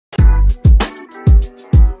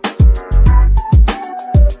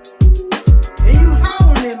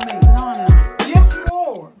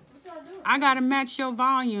gotta match your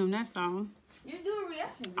volume. That's all. You do a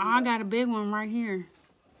reaction video. I got a big one right here.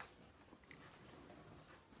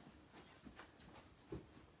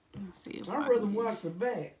 Let's see if I'd rather watch the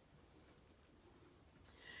back.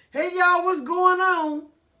 Hey y'all, what's going on?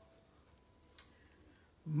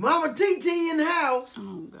 Mama TT in the house.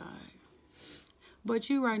 Oh God. But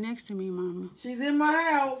you right next to me, Mama. She's in my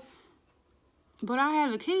house. But I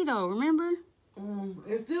have a key though, remember?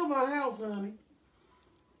 It's still my house, honey.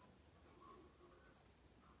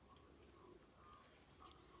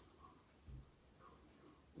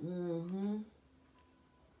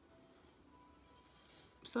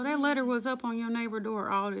 So that letter was up on your neighbor door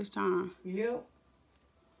all this time. Yep.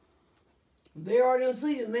 They already done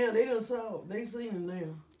seen it now. They done saw it. They seen it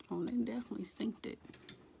now. Oh, they definitely synced it.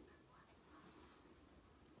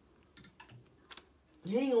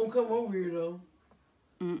 He ain't gonna come over here though.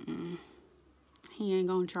 He ain't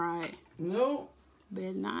gonna try it. No.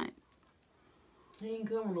 Bet not. He ain't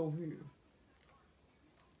coming over here.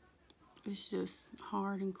 It's just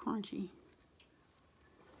hard and crunchy.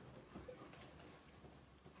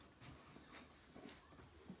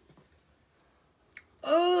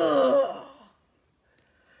 Ugh.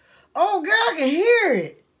 Oh, God, I can hear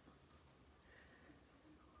it.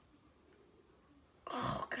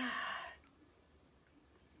 Oh, God.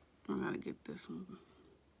 I gotta get this one.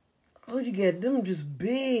 Oh, you got them just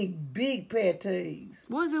big, big pates.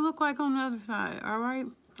 What does it look like on the other side? All right?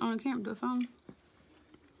 On the camera, the phone?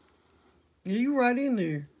 Yeah, you right in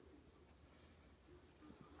there.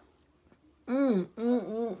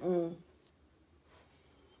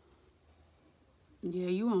 Yeah,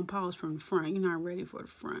 you on pause from the front. You're not ready for the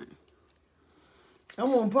front. I'm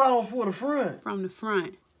on pause for the front. From the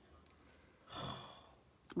front.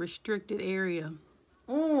 Restricted area.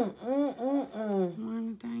 One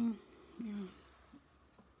thing. Yeah.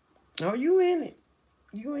 Oh, you in it.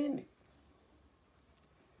 You in it.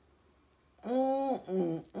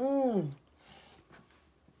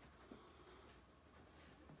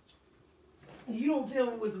 You don't tell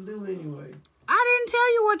me what to do anyway. I didn't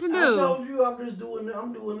tell you what to do. I told you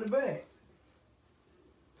I'm doing the back.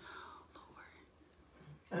 Oh,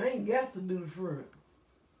 Lord. I ain't got to do the front.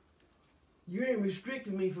 You ain't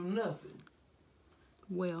restricting me from nothing.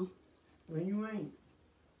 Well, you ain't.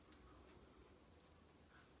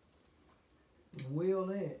 Well,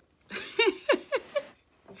 that.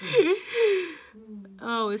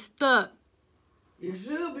 oh, it's stuck. It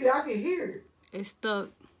should be. I can hear it. It's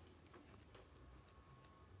stuck.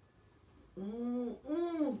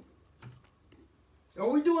 Are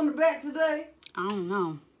we doing the back today? I don't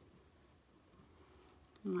know.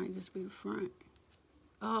 It might just be the front.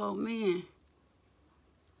 Oh, man.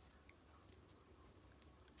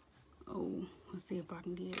 Oh, let's see if I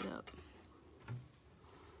can get it up.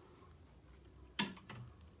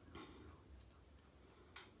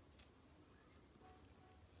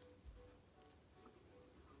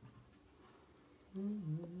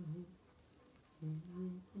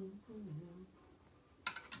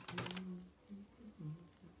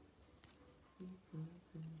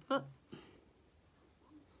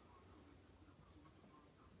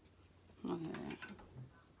 Look at that.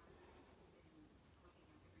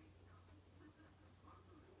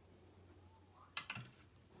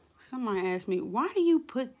 Somebody asked me, why do you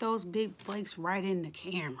put those big flakes right in the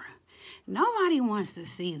camera? Nobody wants to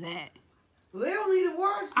see that. They don't need to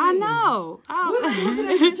watch it. I know. We're not looking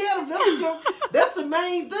at your channel. That's the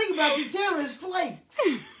main thing about your channel is flakes.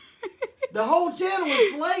 The whole channel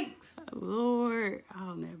is flakes. Lord,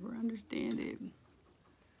 I'll never understand it.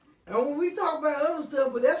 And when we talk about other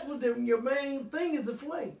stuff, but that's what your main thing is, the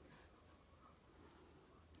flakes.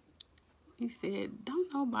 He said,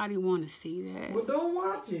 don't nobody want to see that. Well, don't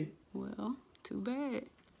watch it. Well, too bad.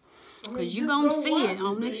 Because you going to see it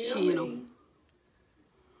on this channel.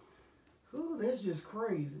 Ooh, that's just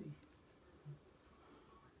crazy.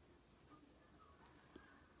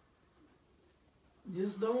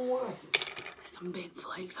 Just don't watch it. Some big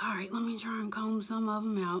flakes. All right, let me try and comb some of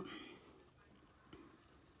them out.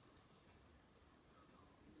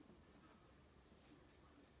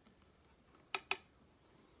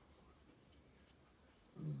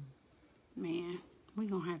 Man, we're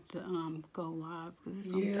going to have to go live because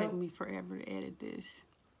it's going to take me forever to edit this.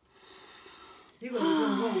 You're going to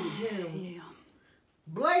come hold the camera. Yeah.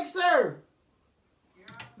 Blake, sir. Yeah.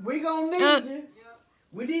 We going to need you. Yeah.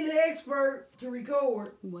 We need an expert to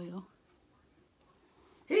record. Well.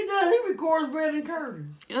 He does. He records better than Curtis.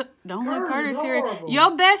 Don't let Curtis hear it.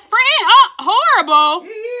 Your best friend? Oh, horrible. He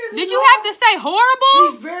is. Did you have to say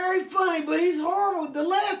horrible? He's very funny, but he's horrible. The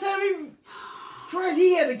last time Tracie,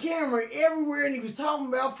 he had the camera everywhere and he was talking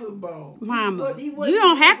about football. Mama, He you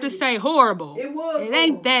don't have to say horrible. It was. It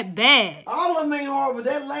ain't that bad. All of them ain't horrible.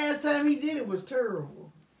 That last time he did it was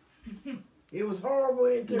terrible. It was horrible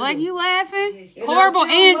and terrible. Like you laughing? And horrible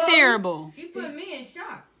and terrible. She put me in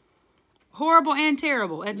shock. Horrible and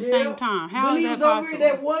terrible at the same time. How is that possible? Over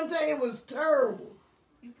here that one time, it was terrible.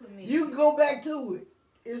 You can go back to it.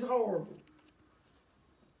 It's horrible.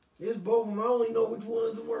 It's both of them. I only know which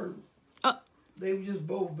one's the worst. They were just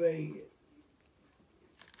both bad.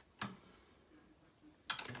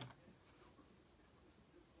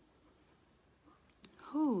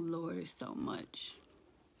 Oh, Lord, it's so much.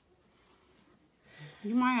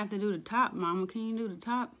 You might have to do the top, Mama. Can you do the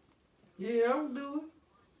top? Yeah, I can do it.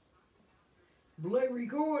 Blake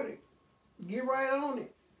recorded. Get right on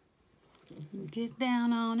it. Get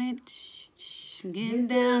down on it. Get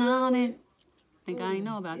down on it. Think I ain't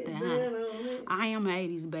know about that, huh? I am an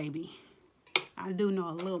 80s baby. I do know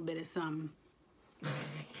a little bit of something.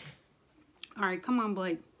 All right, come on,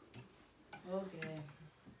 Blake. Okay.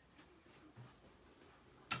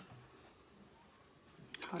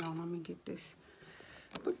 Hold on, let me get this.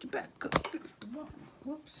 Put your back up against the wall.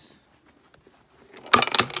 Whoops.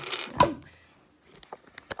 Thanks.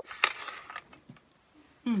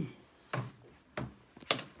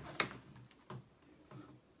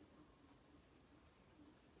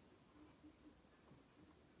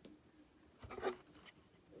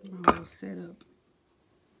 My whole setup.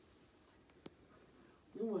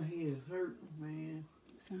 My head is hurting, man.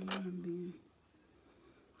 Sound like I'm being.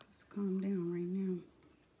 Let's calm down right now.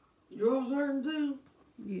 Yours hurting too?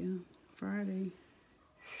 Yeah, Friday.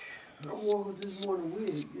 I woke up this morning with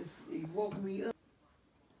it. It woke me up.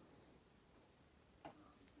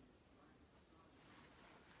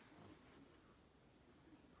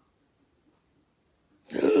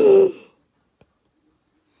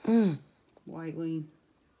 Whitely.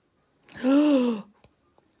 I'm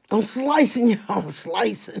slicing, y'all. I'm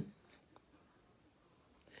slicing.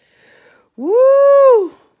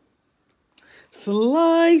 Woo!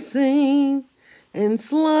 Slicing and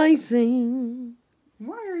slicing.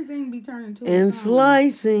 Why everything be turning to and a song?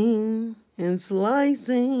 slicing and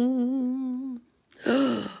slicing.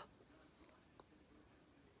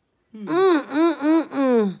 Mm.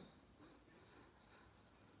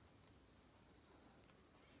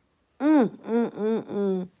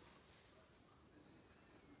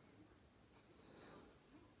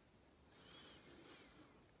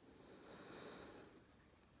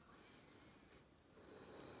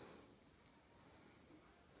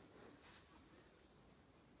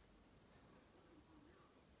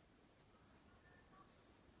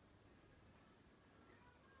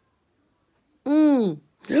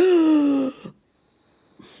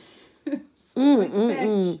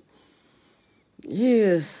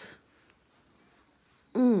 Yes.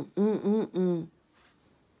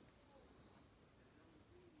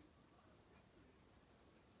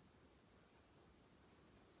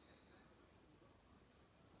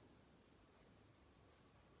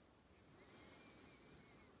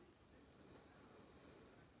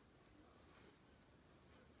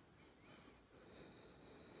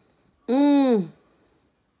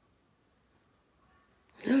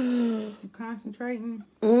 You concentrating?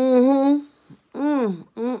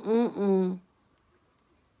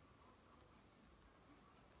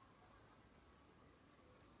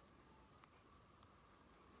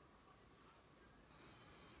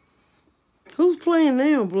 Who's playing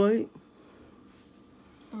now, Blake?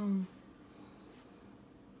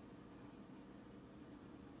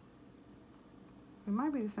 It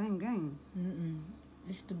might be the same game.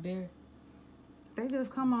 It's the bear. They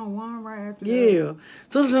just come on one right after the Yeah. other.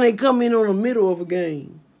 Sometimes they come in on the middle of a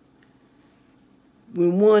game.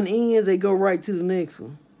 When one ends, they go right to the next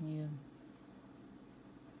one. Yeah.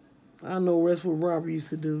 I know that's what Robert used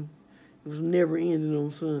to do. It was never ending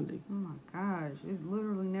on Sunday. Oh my gosh, it's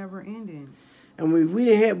literally never ending. I mean, we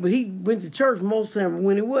didn't have, but he went to church most of the time. But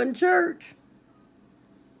when it wasn't church,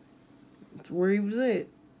 that's where he was at.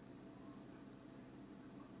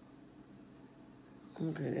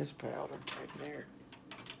 Okay, that's powder right there.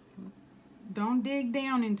 Don't dig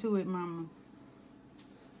down into it, Mama.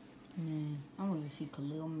 Man, I want to see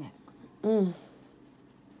Khalil Mack.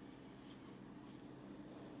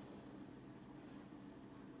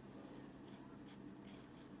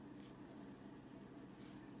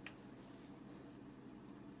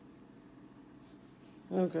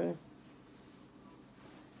 Okay.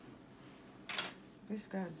 This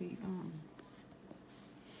gotta be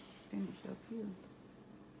finished up here.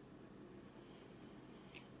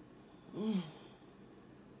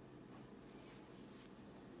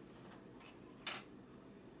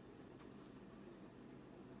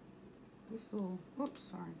 This little, whoops,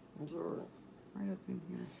 sorry. It's all right. Right up in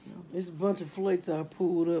here still. It's a bunch of flakes I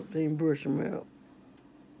pulled up. They didn't brush them out.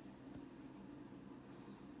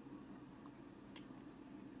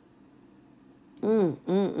 Did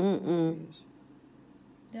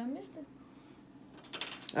I miss it?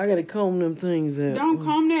 I gotta comb them things out. Don't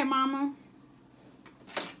comb that, Mama.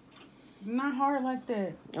 Not hard like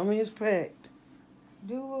that. I mean, it's packed.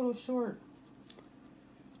 Do a little short.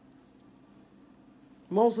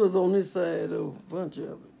 Most of it's on this side, though. A bunch of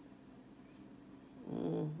it.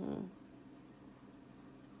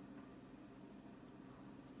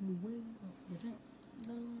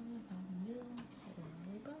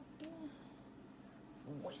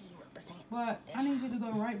 But I need you to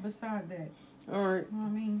go right beside that. All right. You know what I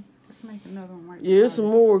mean? Let's make another one right Yeah, there's beside some it.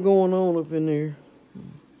 more going on up in there.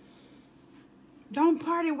 Don't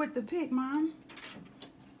party with the pick, Mom.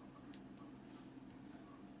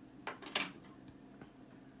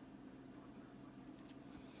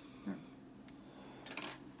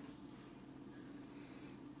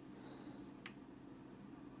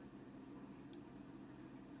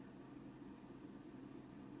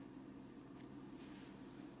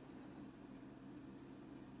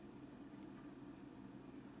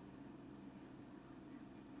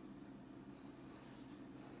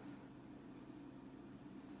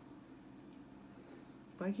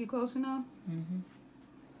 Like you close enough? Mm-hmm.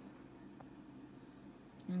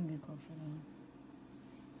 I'm gonna get closer now.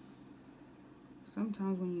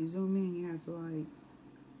 Sometimes when you zoom in, you have to like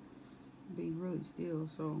be really still.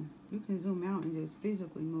 So you can zoom out and just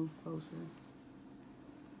physically move closer.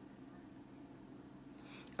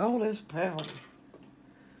 Oh, that's powder.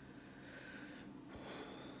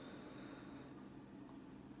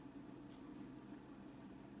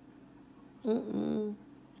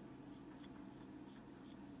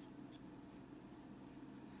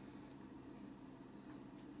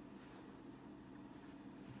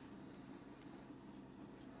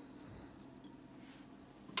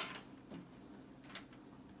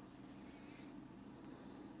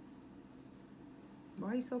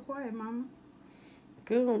 Why you so quiet, Mama?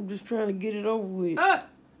 Cause I'm just trying to get it over with.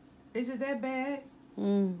 Is it that bad?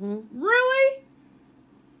 Mm-hmm. Really?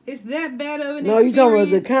 It's that bad of an No, you talking about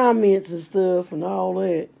the experience? comments and stuff and all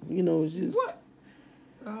that. You know, it's just. What?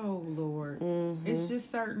 Oh, Lord. Mm-hmm. It's just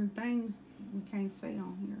certain things you can't say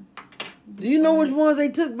on here. Do you know which ones they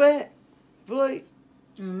took back? Flake?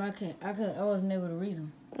 I wasn't able to read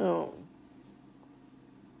them. Oh.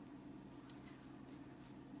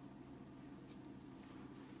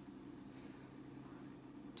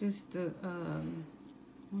 Just the,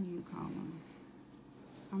 what do you call them?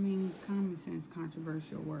 I mean, common sense,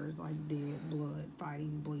 controversial words like dead, blood,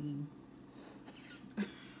 fighting, bleeding.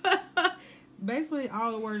 Basically,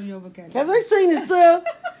 all the words in your vocabulary. Have they seen the stuff?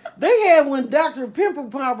 They had when Dr. Pimple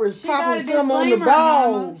Popper is popping some on the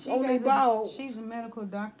balls. On their balls. She's a medical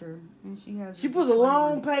doctor, and she has. She puts a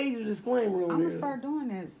long page of disclaimer on I'm there. gonna start doing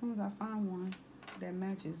that as soon as I find one that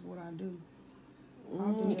matches what I do.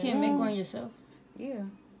 You can't make one yourself? Yeah,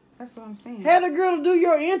 that's what I'm saying. Have the girl to do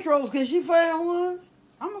your intros. Can she find one?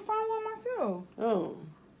 I'm gonna find one myself. Oh.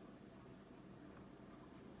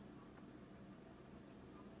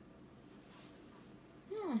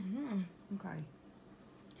 Okay.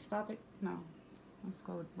 Stop it. No. Let's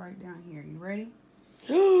go right down here. You ready?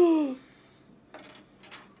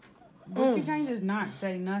 But you can't just not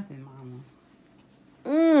say nothing, Mama.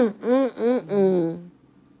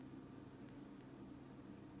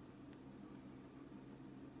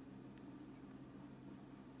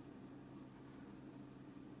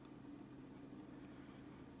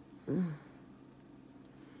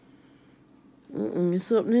 There's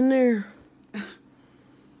something in there.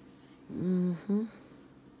 Mm-hmm.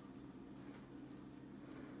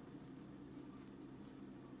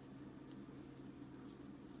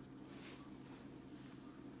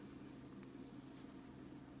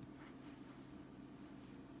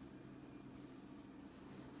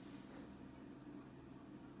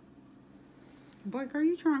 Blake, are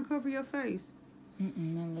you trying to cover your face?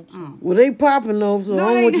 My lips are... Well, they popping though, so No, I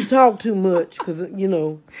don't they want you to talk too much, because, you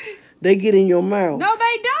know, they get in your mouth. No,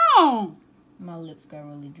 they don't. My lips got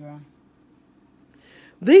really dry.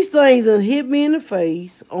 These things done hit me in the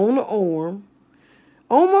face, on the arm,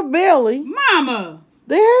 on my belly. Mama.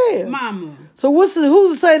 They have. Mama. So who's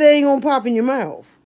to say they ain't gonna pop in your mouth?